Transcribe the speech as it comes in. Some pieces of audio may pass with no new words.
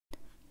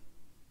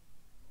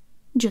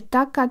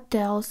Jataka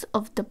tells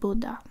of the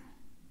Buddha.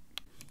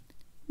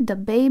 The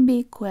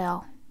baby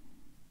quail.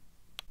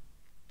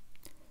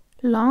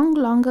 Long,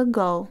 long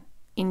ago,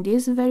 in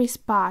this very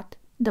spot,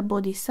 the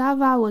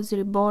Bodhisattva was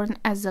reborn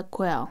as a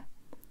quail.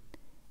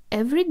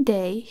 Every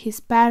day his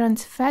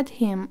parents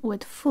fed him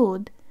with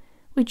food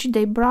which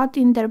they brought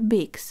in their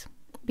beaks,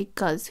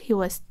 because he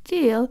was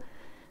still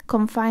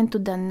confined to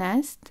the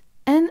nest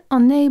and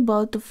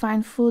unable to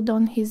find food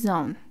on his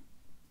own.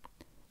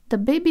 The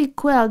baby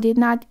quail did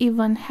not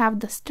even have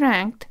the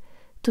strength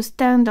to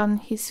stand on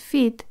his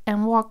feet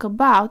and walk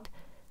about,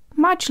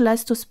 much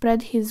less to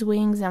spread his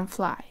wings and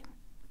fly.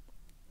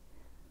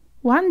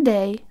 One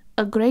day,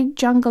 a great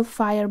jungle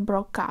fire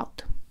broke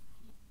out.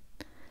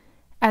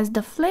 As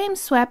the flames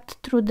swept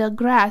through the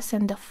grass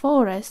and the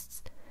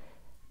forests,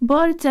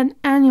 birds and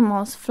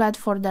animals fled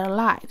for their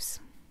lives.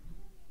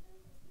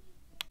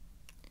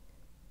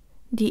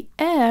 The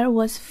air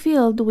was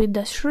filled with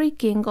the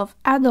shrieking of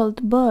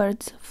adult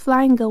birds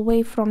flying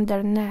away from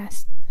their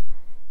nests.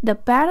 The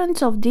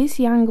parents of these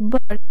young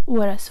birds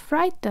were as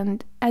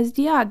frightened as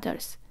the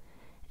others,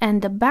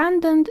 and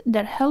abandoned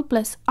their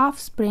helpless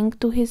offspring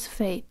to his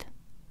fate.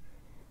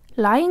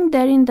 Lying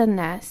there in the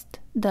nest,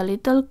 the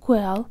little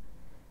quail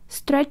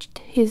stretched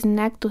his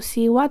neck to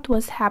see what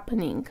was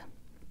happening.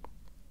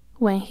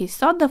 When he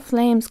saw the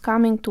flames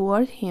coming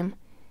toward him,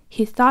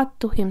 he thought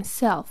to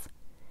himself,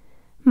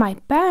 "My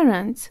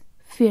parents,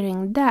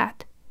 fearing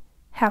death,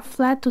 have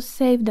fled to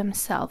save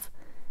themselves,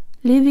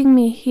 leaving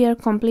me here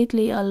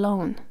completely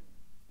alone.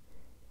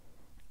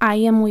 I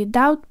am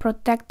without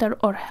protector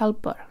or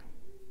helper.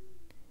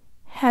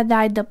 Had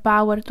I the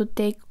power to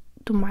take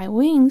to my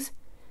wings,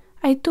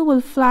 I too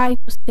will fly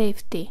to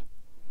safety.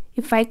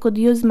 If I could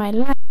use my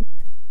legs,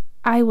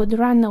 I would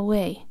run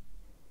away.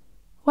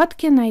 What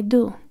can I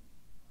do?"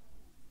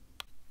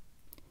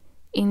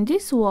 In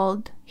this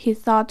world, he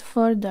thought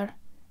further,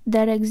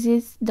 there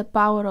exists the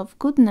power of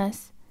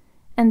goodness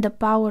and the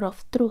power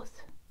of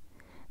truth.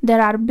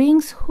 There are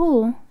beings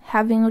who,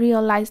 having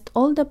realized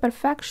all the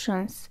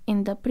perfections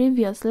in the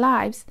previous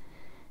lives,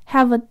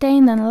 have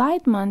attained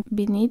enlightenment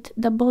beneath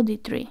the Bodhi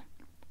tree.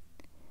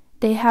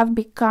 They have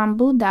become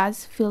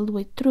Buddhas filled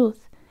with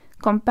truth,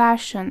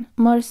 compassion,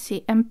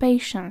 mercy, and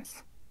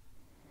patience.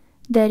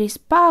 There is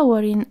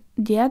power in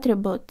the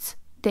attributes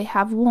they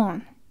have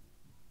won.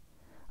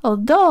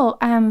 Although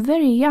I am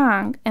very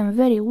young and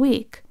very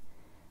weak,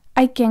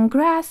 I can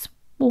grasp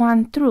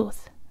one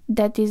truth,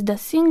 that is the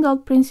single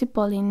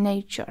principle in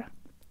nature.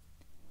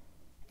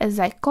 As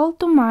I call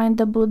to mind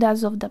the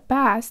Buddhas of the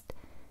past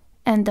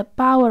and the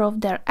power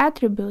of their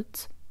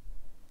attributes,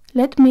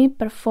 let me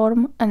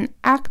perform an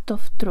act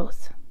of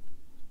truth.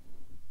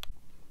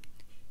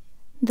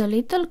 The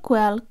little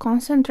quail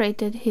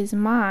concentrated his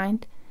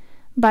mind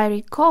by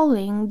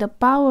recalling the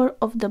power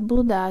of the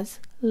Buddhas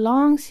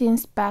long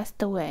since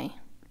passed away,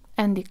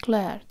 and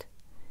declared,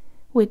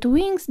 "With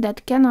wings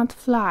that cannot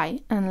fly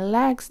and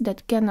legs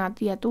that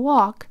cannot yet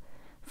walk,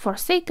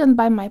 forsaken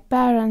by my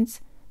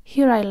parents,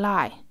 here I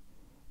lie.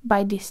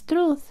 By this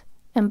truth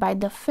and by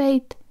the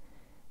faith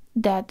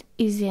that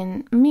is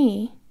in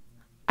me,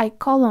 I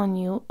call on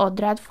you, O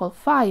dreadful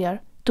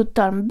fire, to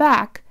turn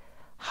back,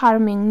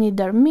 harming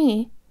neither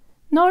me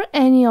nor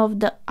any of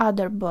the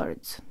other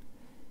birds."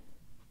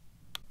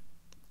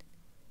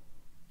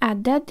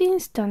 At that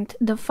instant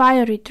the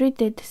fire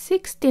retreated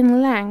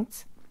 16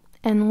 lengths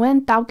and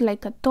went out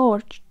like a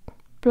torch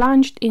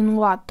plunged in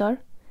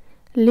water,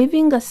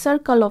 leaving a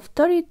circle of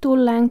 32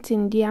 lengths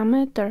in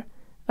diameter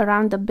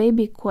around the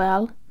baby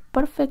quail,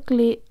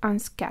 perfectly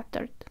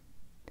unscattered.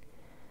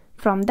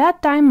 From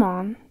that time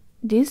on,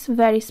 this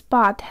very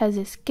spot has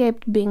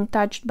escaped being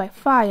touched by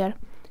fire,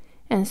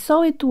 and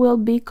so it will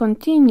be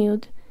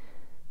continued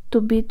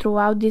to be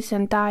throughout this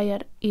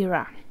entire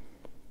era.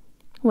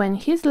 When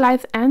his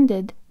life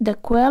ended, the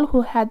quail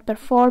who had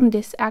performed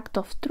this act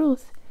of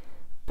truth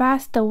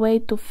passed away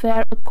to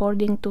fare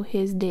according to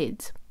his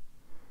deeds.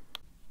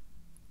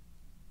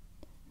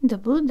 The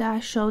Buddha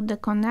showed the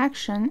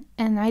connection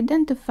and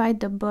identified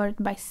the bird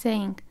by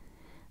saying,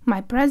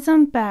 "My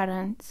present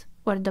parents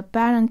were the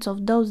parents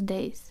of those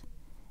days,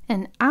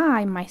 and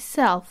I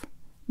myself,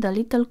 the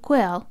little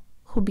quail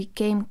who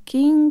became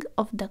king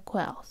of the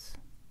quails."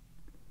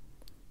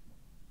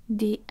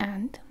 The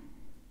end.